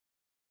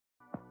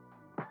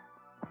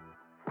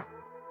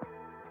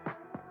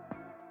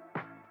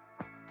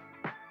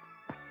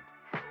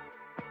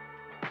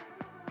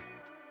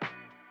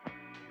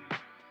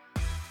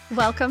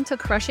Welcome to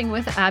Crushing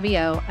with Abby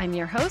O. I'm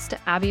your host,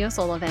 Abby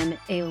O'Sullivan,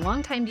 a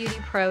longtime beauty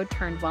pro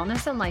turned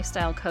wellness and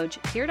lifestyle coach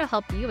here to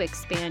help you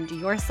expand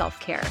your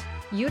self-care.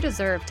 You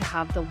deserve to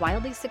have the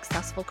wildly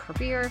successful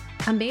career,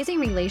 amazing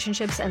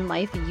relationships, and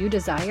life you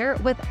desire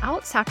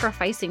without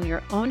sacrificing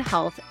your own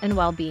health and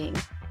well-being.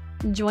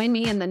 Join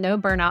me in the no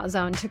burnout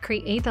zone to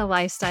create the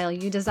lifestyle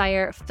you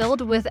desire, filled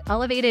with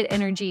elevated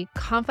energy,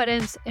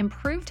 confidence,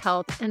 improved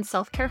health, and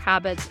self-care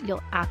habits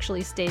you'll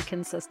actually stay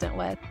consistent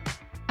with.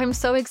 I'm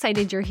so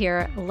excited you're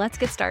here. Let's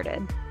get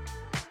started.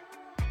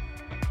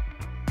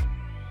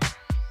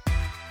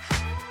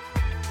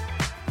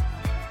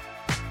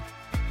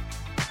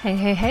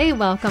 Hey,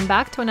 welcome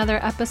back to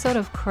another episode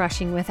of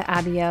Crushing with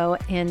Abby O.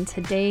 And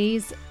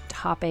today's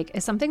topic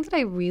is something that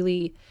I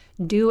really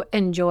do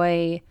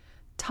enjoy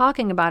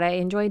talking about. I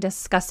enjoy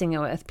discussing it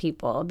with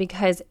people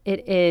because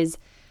it is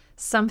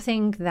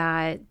something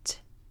that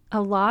a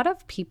lot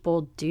of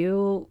people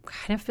do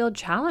kind of feel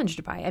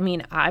challenged by. I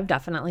mean, I've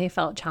definitely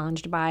felt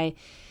challenged by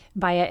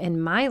it in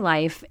my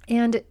life,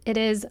 and it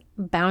is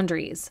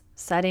boundaries,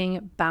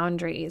 setting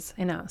boundaries.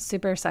 I know,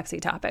 super sexy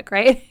topic,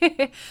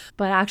 right?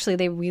 But actually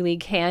they really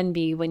can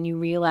be when you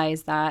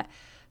realize that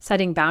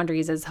setting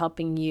boundaries is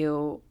helping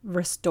you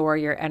restore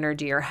your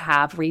energy or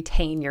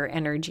retain your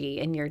energy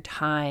and your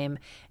time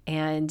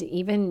and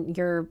even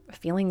your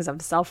feelings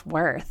of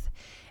self-worth.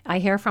 I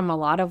hear from a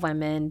lot of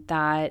women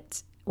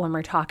that when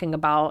we're talking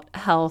about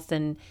health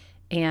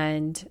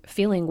and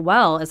feeling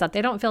well is that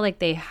they don't feel like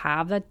they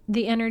have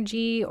the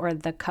energy or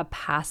the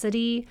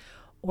capacity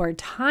or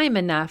time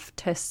enough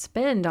to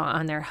spend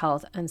on their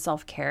health and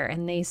self-care.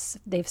 And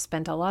they've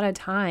spent a lot of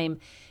time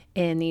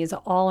in these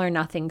all or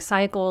nothing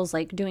cycles,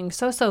 like doing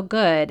so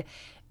good.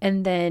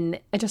 And then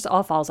it just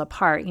all falls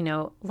apart. You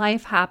know,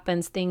 life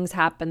happens, things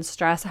happen,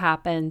 stress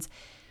happens.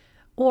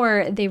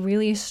 Or they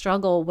really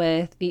struggle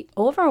with the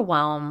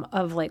overwhelm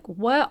of like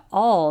what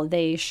all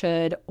they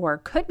should or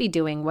could be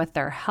doing with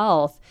their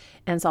health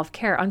and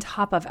self-care on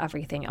top of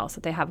everything else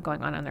that they have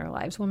going on in their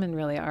lives. Women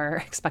really are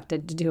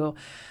expected to do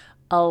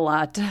a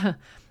lot.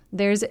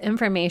 There's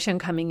information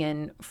coming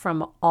in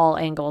from all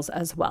angles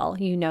as well.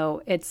 You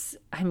know,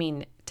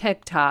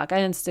 TikTok,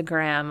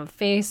 Instagram,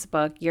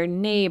 Facebook, your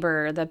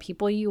neighbor, the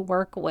people you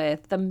work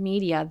with, the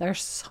media,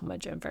 there's so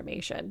much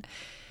information.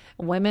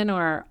 Women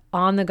are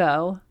on the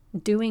go,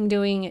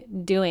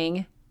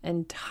 doing,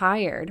 and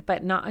tired,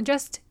 but not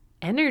just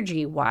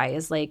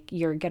energy-wise, like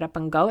your get up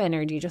and go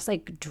energy, just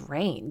like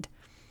drained.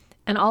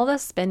 And all the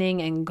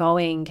spinning and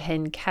going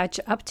can catch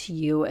up to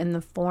you in the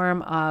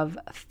form of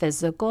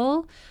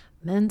physical,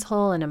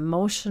 mental, and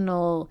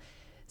emotional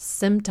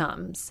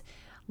symptoms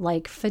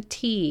like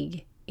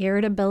fatigue,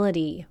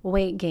 irritability,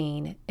 weight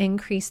gain,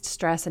 increased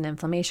stress and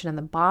inflammation in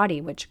the body,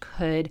 which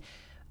could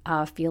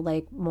feel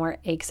like more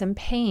aches and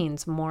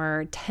pains,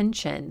 more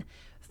tension,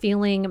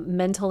 feeling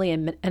mentally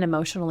and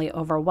emotionally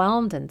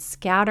overwhelmed and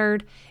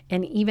scattered,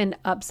 and even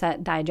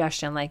upset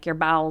digestion, like your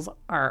bowels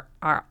are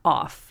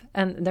off.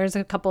 And there's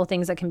a couple of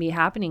things that can be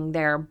happening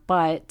there,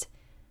 but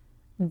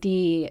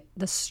the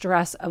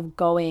stress of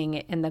going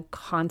in the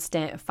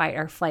constant fight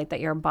or flight that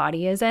your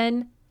body is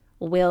in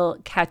will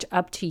catch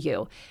up to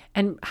you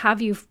and have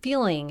you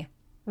feeling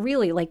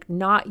really like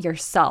not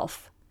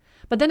yourself.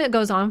 But then it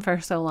goes on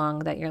for so long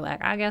that you're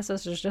like, I guess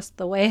this is just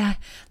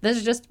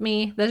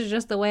me. This is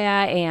just the way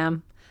I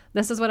am.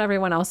 This is what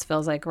everyone else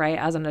feels like, right,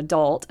 as an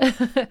adult.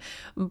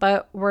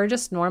 But we're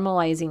just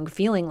normalizing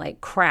feeling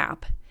like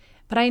crap.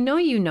 But I know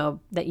you know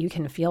that you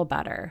can feel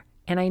better.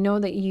 And I know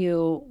that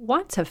you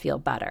want to feel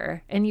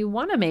better. And you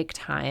want to make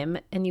time.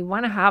 And you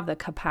want to have the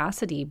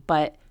capacity.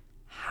 But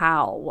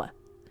how?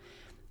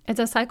 It's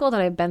a cycle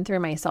that I've been through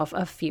myself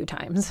a few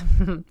times.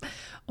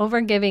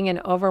 Overgiving and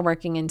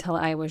overworking until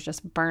I was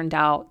just burned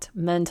out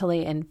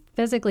mentally and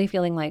physically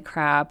feeling like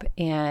crap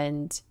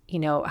and, you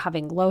know,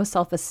 having low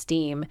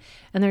self-esteem.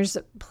 And there's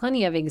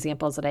plenty of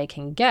examples that I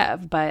can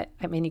give, but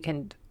I mean, you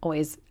can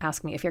always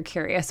ask me if you're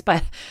curious,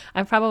 but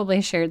I've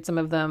probably shared some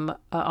of them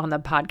on the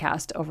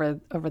podcast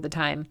over the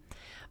time.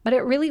 But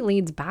it really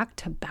leads back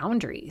to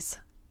boundaries.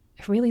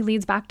 It really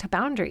leads back to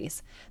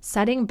boundaries.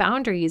 Setting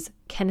boundaries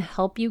can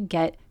help you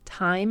get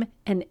time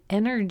and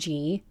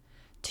energy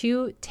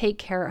to take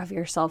care of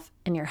yourself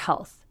and your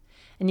health.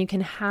 And you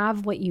can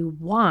have what you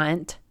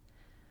want,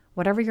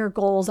 whatever your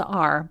goals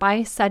are,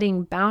 by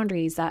setting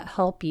boundaries that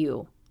help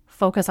you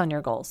focus on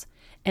your goals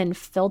and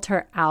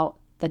filter out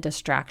the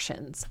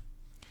distractions.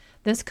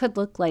 This could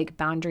look like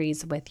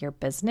boundaries with your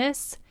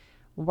business,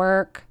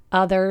 work,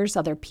 other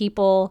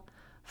people,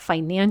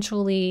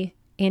 financially,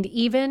 and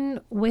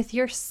even with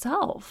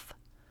yourself.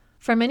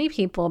 For many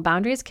people,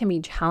 boundaries can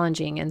be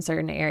challenging in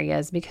certain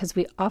areas because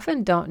we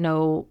often don't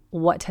know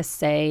what to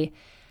say,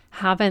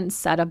 haven't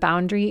set a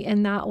boundary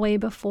in that way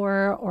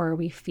before, or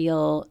we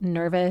feel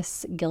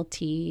nervous,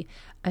 guilty,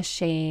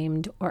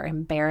 ashamed, or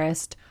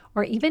embarrassed,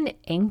 or even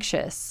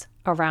anxious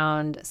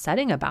around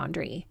setting a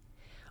boundary.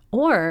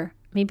 Or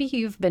maybe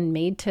you've been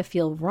made to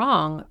feel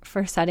wrong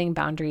for setting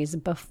boundaries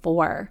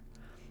before.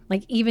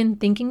 Like even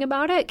thinking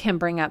about it can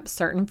bring up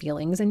certain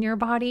feelings in your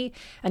body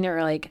and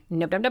you're like,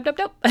 nope, nope, nope,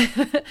 nope,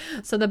 nope.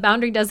 So the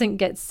boundary doesn't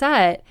get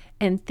set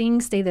and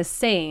things stay the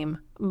same,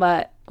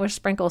 but we'll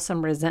sprinkle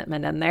some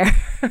resentment in there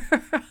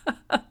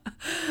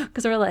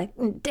because we're like,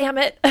 damn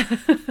it.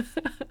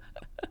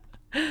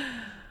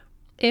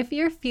 If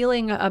you're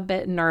feeling a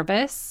bit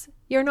nervous,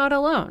 you're not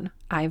alone.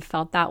 I've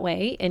felt that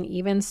way and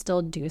even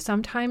still do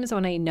sometimes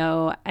when I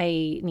know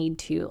I need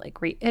to like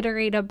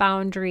reiterate a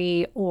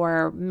boundary,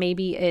 or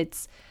maybe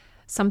it's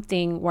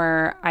something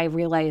where I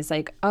realize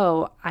like,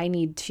 oh, I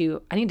need to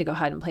go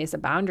ahead and place a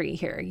boundary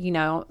here.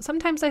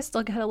 Sometimes I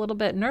still get a little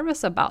bit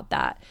nervous about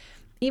that,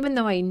 even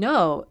though I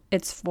know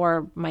it's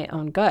for my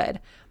own good.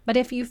 But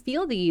if you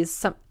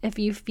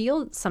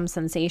feel some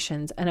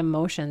sensations and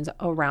emotions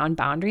around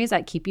boundaries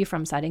that keep you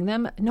from setting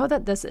them, know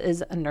that this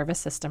is a nervous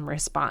system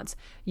response.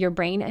 Your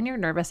brain and your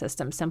nervous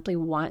system simply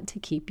want to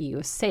keep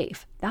you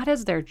safe. That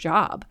is their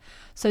job.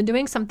 So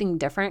doing something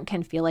different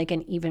can feel like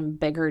an even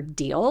bigger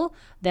deal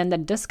than the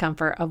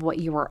discomfort of what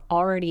you were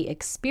already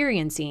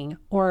experiencing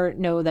or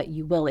know that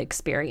you will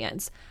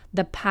experience.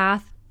 The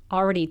path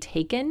already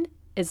taken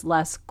is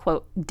less,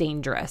 quote,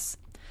 dangerous.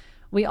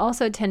 We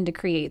also tend to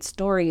create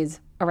stories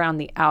around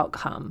the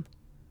outcome.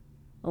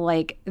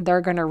 Like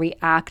they're going to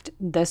react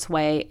this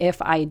way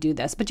if I do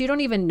this, but you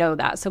don't even know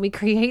that. So we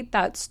create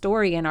that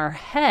story in our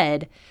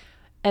head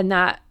and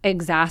that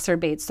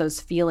exacerbates those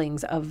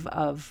feelings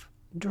of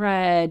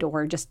dread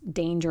or just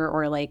danger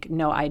or like,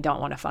 no, I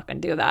don't want to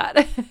fucking do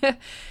that.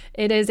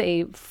 It is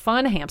a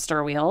fun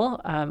hamster wheel,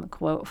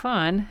 quote,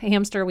 fun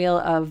hamster wheel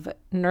of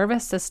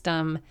nervous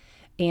system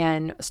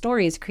and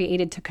stories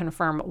created to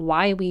confirm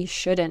why we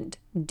shouldn't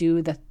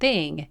do the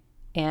thing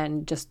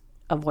and just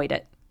avoid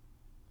it.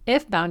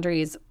 If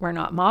boundaries were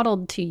not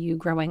modeled to you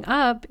growing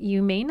up,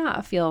 you may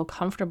not feel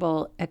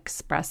comfortable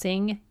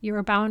expressing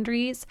your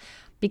boundaries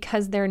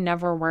because there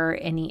never were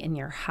any in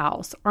your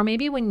house. Or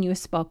maybe when you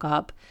spoke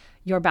up,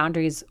 your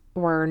boundaries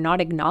were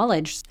not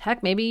acknowledged.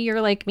 Heck, maybe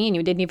you're like me and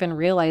you didn't even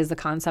realize the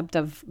concept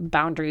of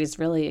boundaries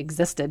really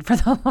existed for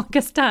the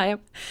longest time.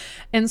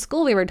 In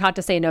school, we were taught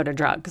to say no to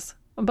drugs.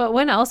 But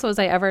when else was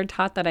I ever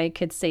taught that I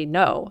could say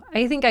no?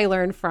 I think I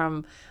learned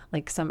from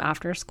like some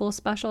after school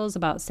specials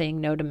about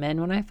saying no to men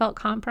when I felt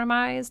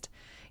compromised,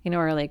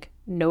 or like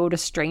no to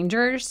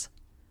strangers.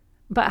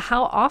 But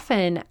how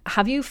often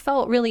have you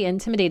felt really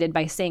intimidated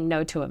by saying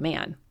no to a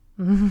man?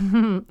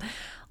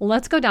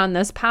 Let's go down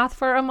this path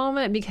for a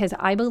moment because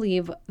I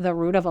believe the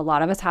root of a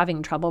lot of us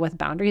having trouble with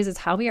boundaries is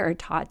how we are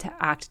taught to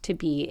act to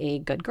be a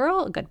good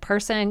girl, a good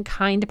person,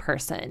 kind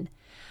person.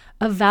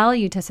 Of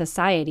value to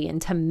society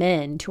and to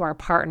men, to our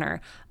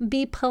partner.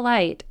 Be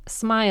polite,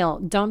 smile,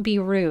 don't be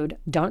rude,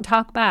 don't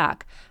talk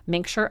back.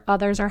 Make sure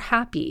others are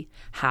happy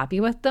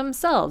with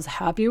themselves,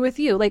 happy with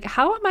you. Like,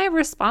 how am I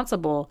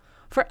responsible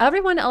for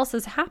everyone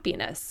else's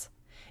happiness?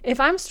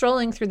 If I'm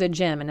strolling through the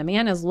gym and a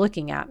man is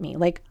looking at me,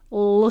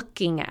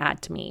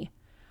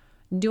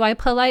 do I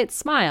polite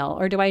smile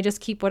or do I just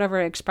keep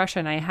whatever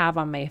expression I have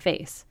on my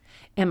face?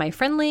 Am I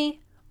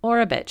friendly or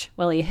a bitch?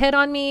 Will he hit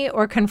on me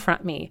or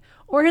confront me?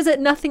 Or is it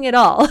nothing at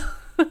all?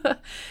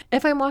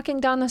 If I'm walking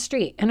down the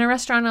street in a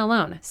restaurant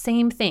alone,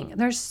 same thing.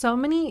 There's so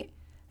many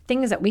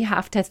things that we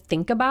have to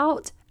think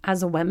about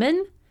as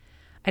women.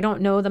 I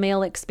don't know the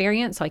male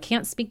experience, so I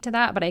can't speak to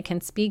that, but I can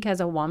speak as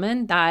a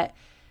woman that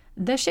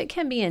this shit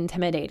can be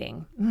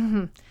intimidating.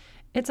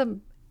 It's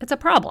a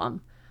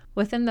problem.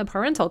 Within the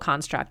parental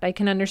construct, I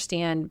can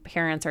understand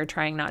parents are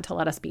trying not to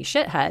let us be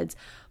shitheads,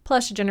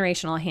 plus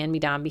generational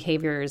hand-me-down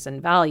behaviors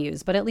and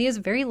values, but it leaves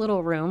very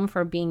little room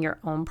for being your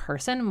own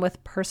person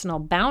with personal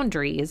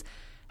boundaries,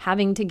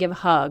 having to give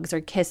hugs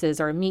or kisses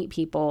or meet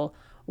people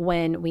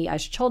when we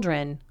as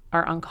children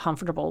are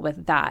uncomfortable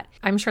with that.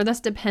 I'm sure this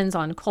depends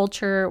on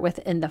culture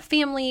within the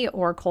family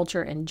or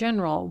culture in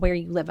general, where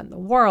you live in the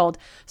world.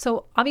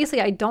 So obviously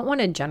I don't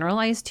want to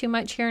generalize too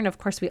much here. And of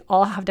course we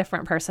all have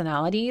different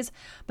personalities,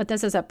 but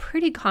this is a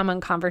pretty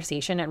common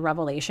conversation and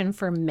revelation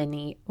for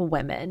many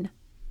women.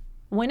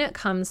 When it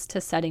comes to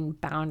setting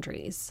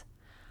boundaries,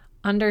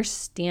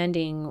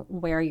 understanding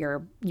where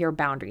your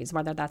boundaries,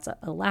 whether that's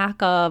a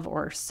lack of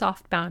or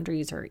soft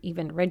boundaries or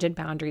even rigid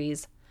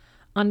boundaries,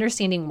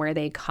 understanding where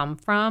they come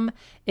from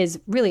is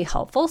really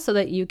helpful so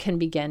that you can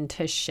begin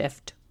to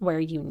shift where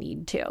you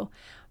need to.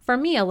 For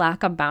me, a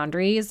lack of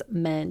boundaries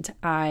meant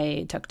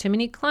I took too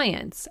many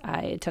clients.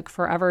 I took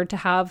forever to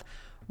have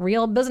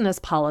real business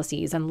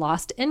policies and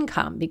lost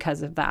income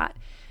because of that.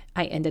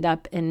 I ended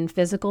up in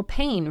physical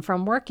pain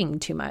from working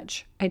too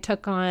much. I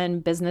took on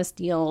business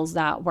deals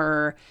that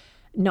were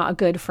not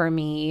good for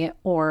me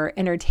or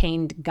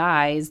entertained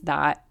guys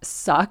that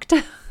sucked.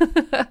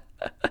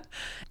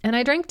 And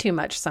I drank too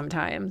much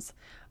sometimes.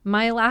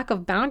 My lack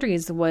of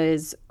boundaries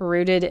was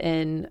rooted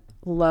in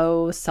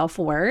low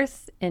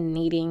self-worth and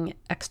needing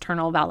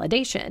external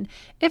validation.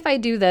 If I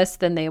do this,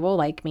 then they will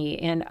like me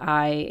and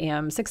I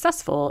am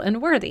successful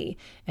and worthy.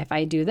 If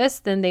I do this,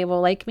 then they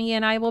will like me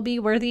and I will be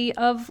worthy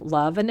of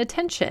love and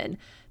attention.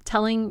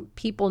 Telling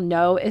people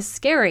no is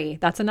scary.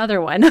 That's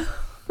another one.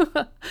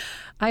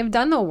 I've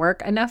done the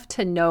work enough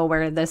to know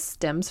where this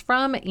stems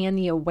from, and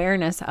the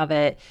awareness of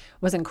it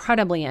was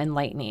incredibly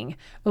enlightening.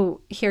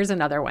 Oh, here's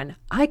another one.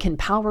 I can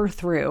power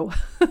through.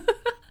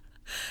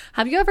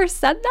 Have you ever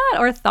said that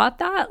or thought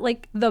that?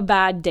 Like the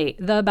bad date,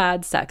 the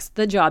bad sex,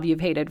 the job you've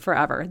hated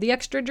forever, the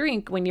extra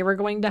drink when you were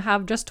going to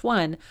have just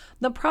one,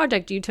 the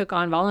project you took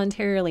on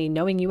voluntarily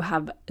knowing you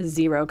have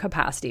zero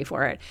capacity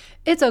for it.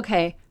 It's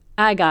okay.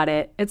 I got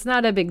it. It's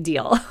not a big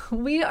deal.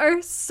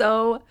 We're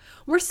so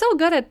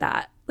good at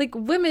that. Like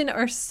women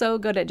are so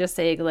good at just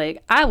saying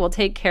like, I will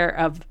take care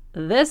of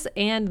this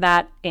and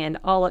that and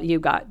all you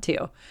got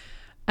too.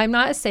 I'm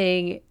not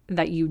saying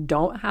that you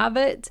don't have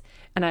it.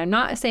 And I'm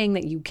not saying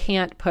that you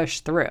can't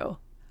push through.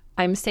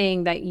 I'm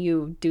saying that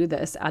you do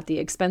this at the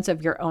expense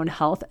of your own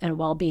health and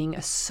well-being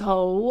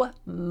so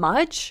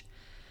much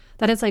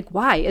that it's like,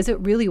 why? Is it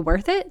really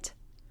worth it?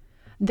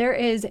 There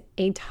is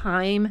a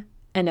time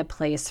and a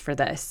place for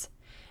this.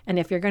 And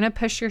if you're going to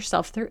push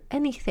yourself through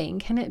anything,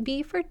 can it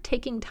be for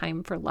taking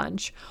time for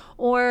lunch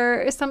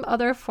or some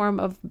other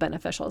form of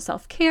beneficial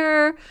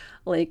self-care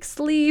like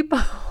sleep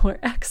or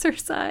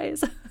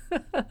exercise?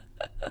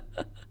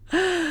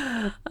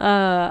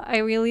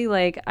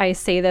 I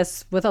say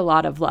this with a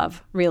lot of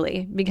love,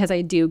 really, because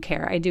I do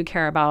care. I do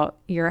care about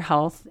your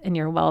health and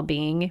your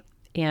well-being.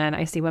 And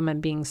I see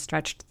women being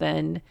stretched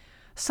thin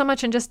so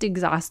much and just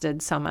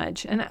exhausted so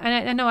much. And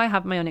I know I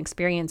have my own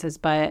experiences,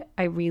 but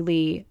I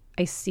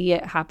see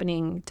it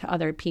happening to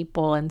other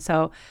people. And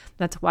so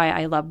that's why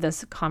I love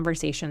this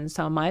conversation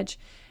so much.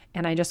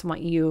 And I just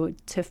want you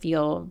to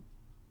feel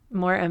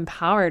more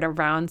empowered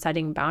around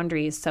setting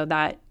boundaries so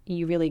that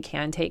you really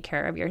can take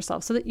care of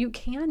yourself, so that you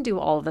can do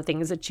all the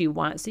things that you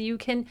want, so you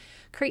can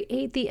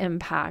create the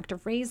impact,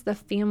 raise the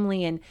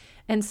family,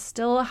 and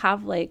still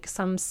have like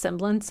some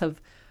semblance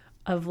of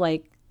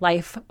like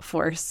life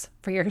force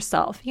for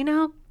yourself. You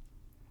know,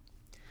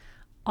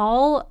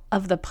 all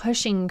of the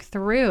pushing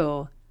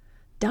through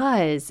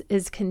does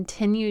is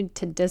continue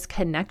to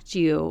disconnect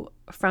you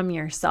from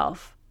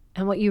yourself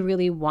and what you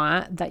really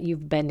want that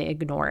you've been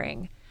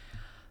ignoring.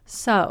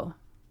 So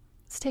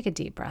let's take a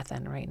deep breath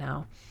in right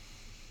now.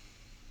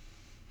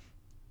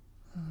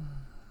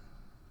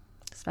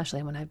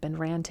 Especially when I've been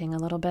ranting a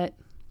little bit.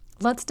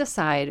 Let's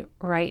decide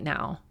right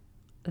now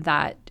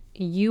that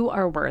you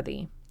are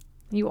worthy.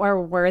 You are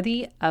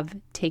worthy of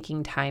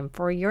taking time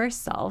for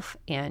yourself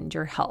and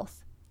your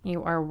health.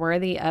 You are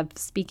worthy of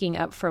speaking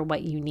up for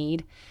what you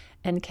need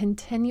and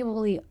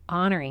continually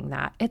honoring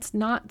that. It's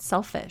not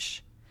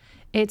selfish.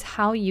 It's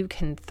how you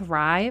can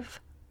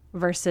thrive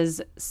versus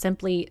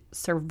simply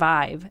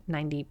survive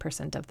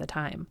 90% of the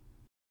time.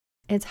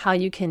 It's how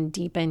you can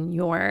deepen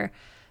your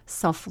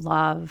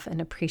self-love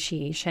and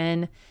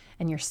appreciation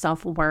and your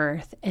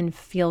self-worth and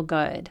feel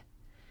good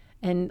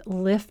and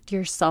lift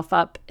yourself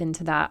up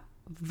into that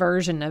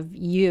version of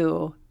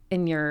you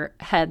in your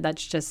head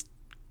that's just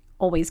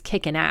always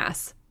kicking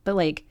ass, but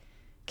like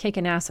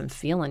kicking ass and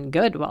feeling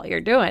good while you're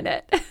doing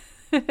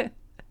it.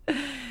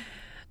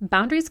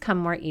 Boundaries come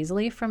more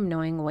easily from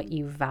knowing what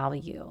you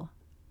value.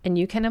 And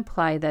you can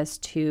apply this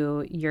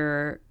to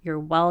your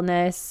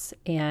wellness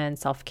and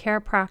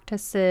self-care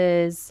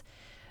practices.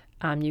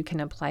 You can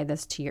apply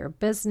this to your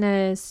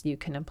business. You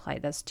can apply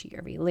this to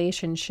your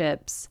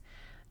relationships.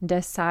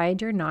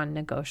 Decide your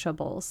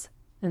non-negotiables.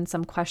 And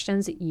some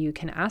questions that you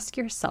can ask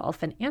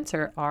yourself and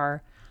answer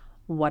are,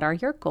 what are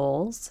your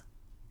goals,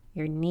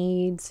 your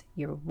needs,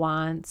 your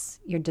wants,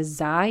 your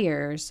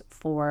desires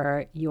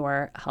for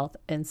your health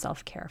and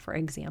self-care, for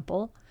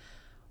example?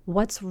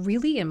 What's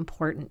really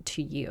important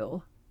to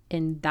you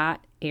in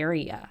that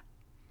area?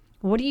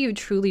 What do you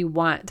truly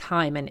want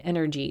time and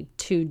energy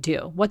to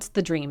do? What's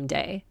the dream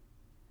day?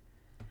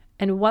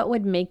 And what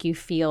would make you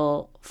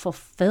feel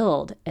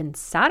fulfilled and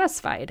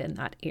satisfied in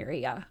that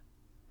area?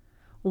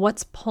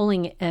 What's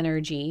pulling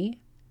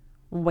energy?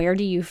 Where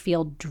do you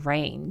feel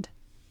drained?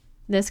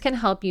 This can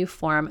help you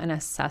form an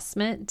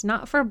assessment,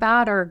 not for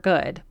bad or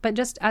good, but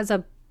just as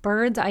a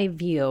bird's eye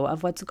view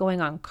of what's going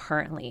on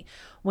currently.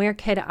 Where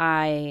could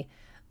I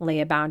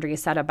lay a boundary,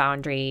 set a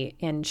boundary,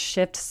 and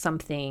shift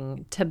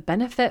something to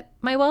benefit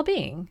my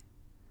well-being?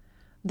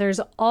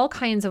 There's all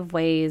kinds of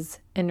ways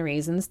and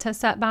reasons to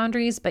set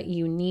boundaries, but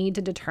you need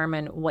to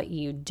determine what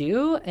you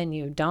do and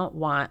you don't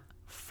want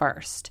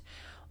first.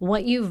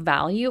 What you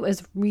value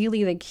is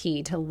really the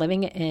key to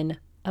living in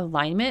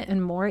alignment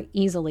and more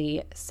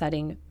easily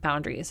setting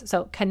boundaries.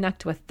 So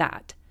connect with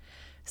that.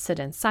 Sit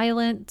in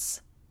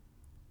silence,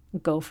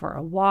 go for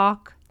a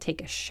walk,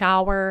 take a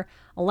shower,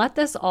 let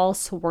this all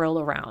swirl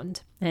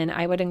around. And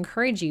I would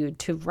encourage you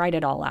to write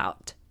it all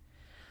out.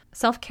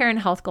 Self-care and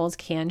health goals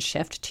can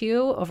shift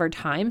too over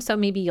time. So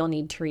maybe you'll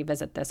need to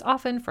revisit this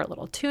often for a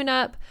little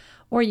tune-up,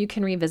 or you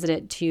can revisit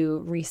it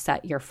to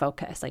reset your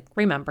focus, like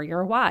remember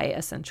your why,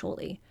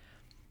 essentially.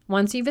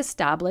 Once you've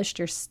established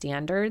your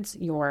standards,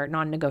 your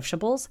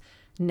non-negotiables,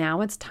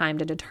 now it's time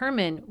to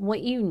determine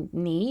what you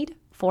need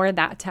for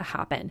that to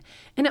happen.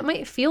 And it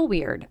might feel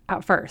weird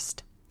at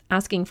first,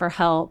 asking for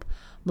help,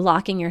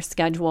 blocking your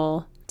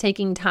schedule,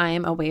 taking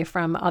time away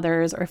from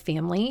others or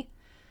family.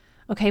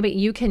 Okay, but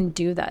you can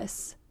do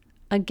this.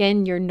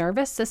 Again, your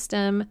nervous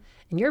system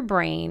and your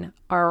brain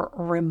are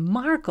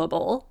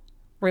remarkable,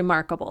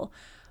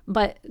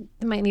 but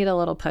they might need a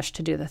little push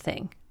to do the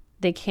thing.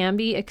 They can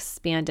be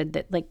expanded,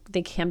 that like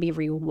they can be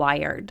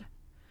rewired.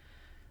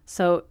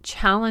 So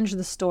challenge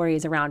the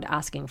stories around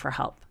asking for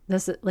help.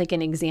 This is like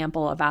an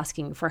example of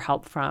asking for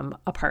help from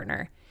a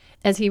partner.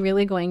 Is he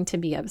really going to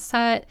be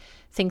upset,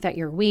 think that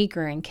you're weak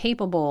or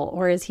incapable,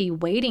 or is he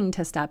waiting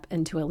to step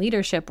into a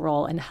leadership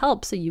role and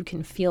help so you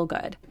can feel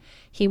good?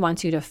 He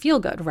wants you to feel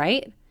good,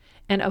 right?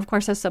 And of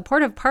course, a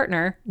supportive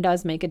partner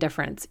does make a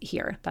difference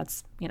here.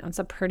 That's, it's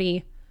a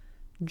pretty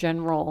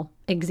general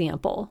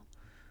example.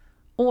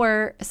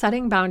 Or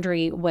setting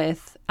boundary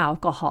with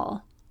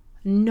alcohol.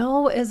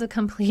 No is a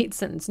complete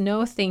sentence.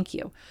 No, thank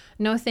you.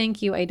 No,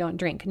 thank you. I don't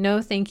drink.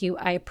 No, thank you.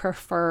 I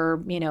prefer,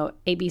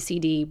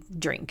 ABCD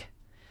drink.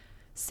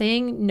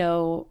 Saying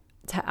no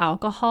to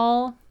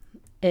alcohol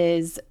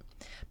is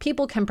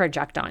people can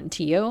project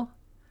onto you.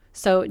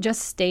 So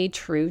just stay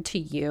true to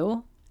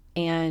you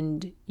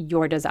and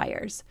your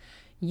desires.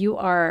 You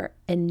are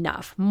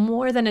enough,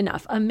 more than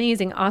enough,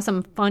 amazing,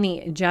 awesome,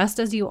 funny, just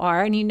as you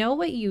are. And you know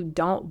what you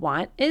don't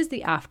want is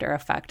the after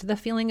effect, the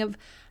feeling of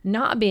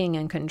not being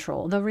in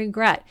control, the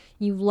regret.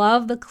 You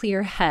love the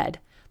clear head,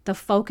 the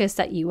focus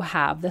that you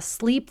have, the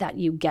sleep that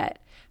you get,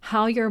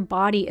 how your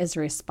body is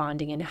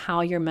responding, and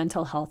how your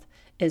mental health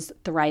is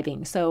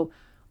thriving. So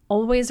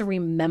always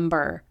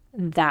remember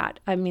that.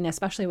 I mean,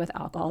 especially with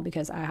alcohol,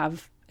 because I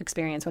have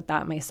experience with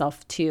that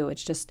myself too.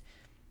 It's just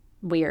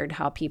weird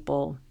how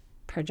people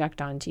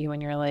project onto you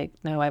and you're like,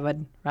 no, I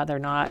would rather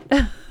not.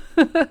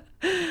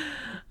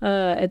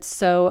 It's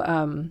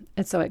so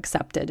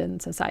accepted in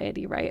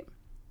society, right?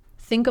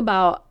 Think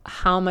about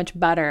how much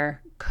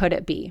better could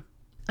it be.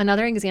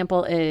 Another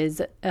example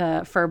is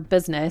for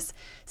business,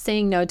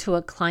 saying no to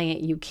a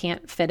client you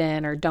can't fit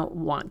in or don't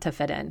want to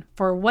fit in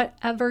for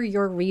whatever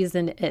your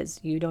reason is.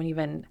 You don't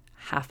even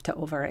have to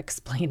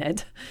over-explain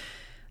it.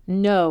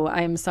 No,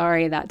 I'm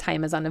sorry, that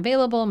time is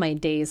unavailable. My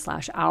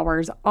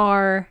days/hours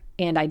are,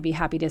 and I'd be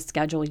happy to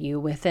schedule you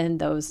within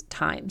those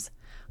times.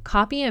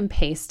 Copy and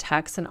paste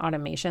texts and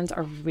automations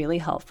are really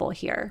helpful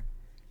here.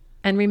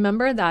 And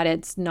remember that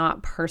it's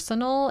not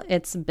personal,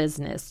 it's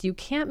business. You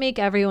can't make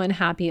everyone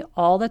happy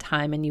all the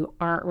time, and you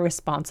aren't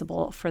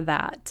responsible for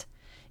that.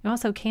 You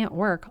also can't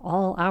work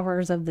all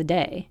hours of the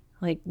day.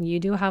 Like, you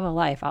do have a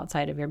life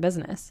outside of your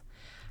business.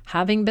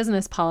 Having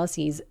business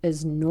policies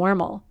is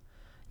normal.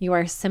 You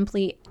are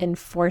simply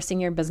enforcing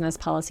your business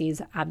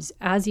policies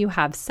as you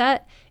have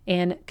set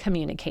and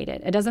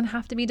communicated. It doesn't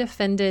have to be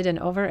defended and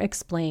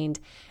over-explained.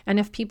 And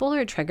if people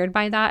are triggered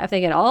by that, if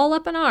they get all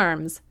up in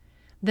arms,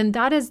 then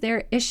that is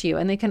their issue.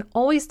 And they can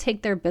always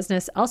take their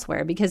business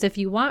elsewhere, because if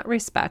you want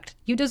respect,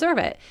 you deserve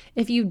it.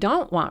 If you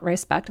don't want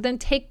respect, then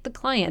take the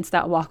clients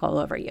that walk all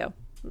over you.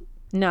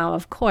 Now,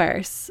 of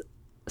course,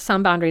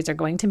 some boundaries are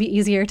going to be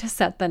easier to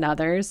set than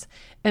others.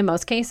 In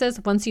most cases,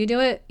 once you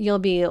do it, you'll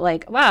be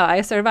like, wow,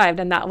 I survived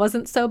and that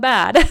wasn't so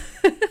bad.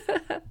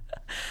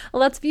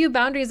 Let's view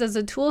boundaries as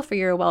a tool for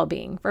your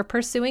well-being, for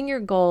pursuing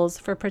your goals,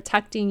 for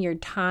protecting your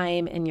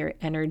time and your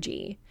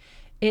energy.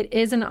 It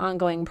is an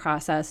ongoing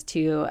process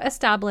to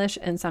establish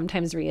and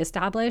sometimes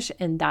reestablish,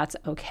 and that's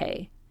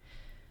okay.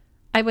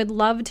 I would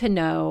love to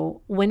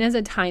know, when is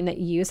a time that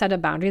you set a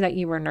boundary that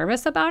you were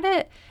nervous about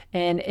it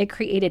and it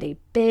created a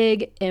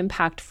big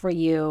impact for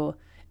you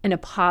in a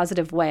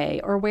positive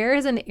way? Or where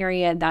is an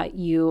area that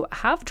you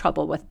have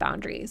trouble with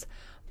boundaries?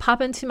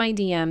 Pop into my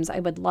DMs. I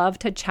would love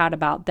to chat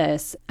about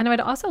this. And I would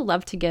also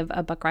love to give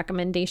a book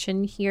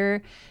recommendation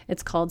here.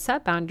 It's called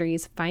Set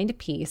Boundaries, Find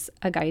Peace,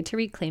 A Guide to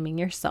Reclaiming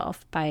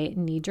Yourself by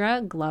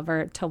Nidra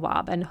Glover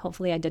Tawwab. And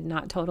hopefully I did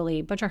not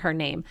totally butcher her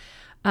name.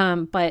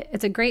 But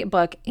it's a great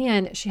book,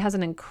 and she has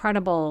an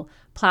incredible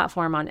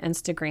platform on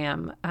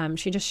Instagram.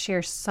 She just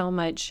shares so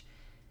much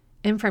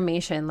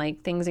information,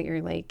 like things that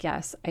you're like,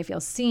 yes, I feel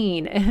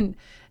seen. And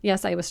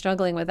yes, I was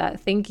struggling with that.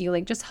 Thank you.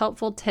 Like just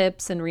helpful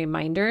tips and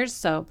reminders.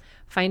 So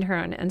find her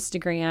on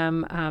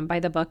Instagram, buy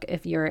the book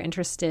if you're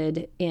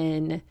interested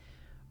in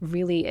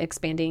really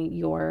expanding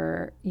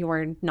your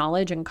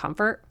knowledge and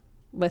comfort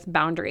with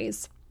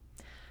boundaries.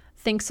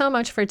 Thanks so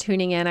much for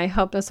tuning in. I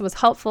hope this was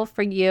helpful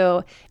for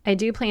you. I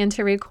do plan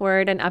to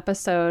record an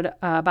episode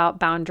about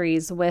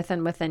boundaries with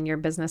and within your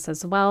business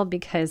as well,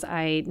 because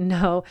I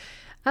know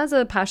as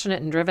a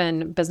passionate and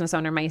driven business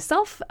owner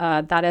myself,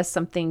 that is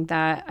something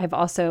that I've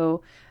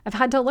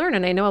had to learn,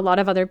 and I know a lot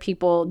of other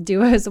people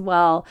do as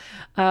well.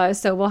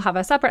 So we'll have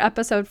a separate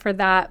episode for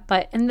that.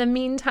 But in the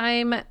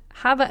meantime,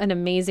 have an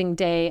amazing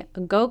day.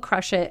 Go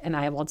crush it, and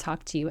I will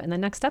talk to you in the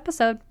next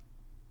episode.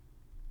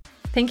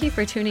 Thank you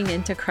for tuning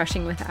in to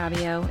Crushing with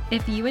Abio.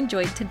 If you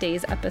enjoyed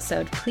today's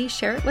episode, please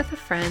share it with a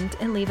friend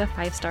and leave a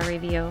 5-star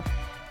review.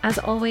 As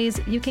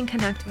always, you can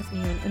connect with me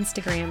on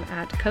Instagram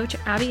at Coach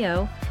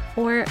Abio,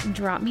 or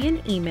drop me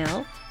an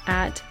email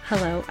at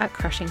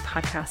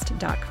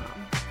hello@crushingpodcast.com.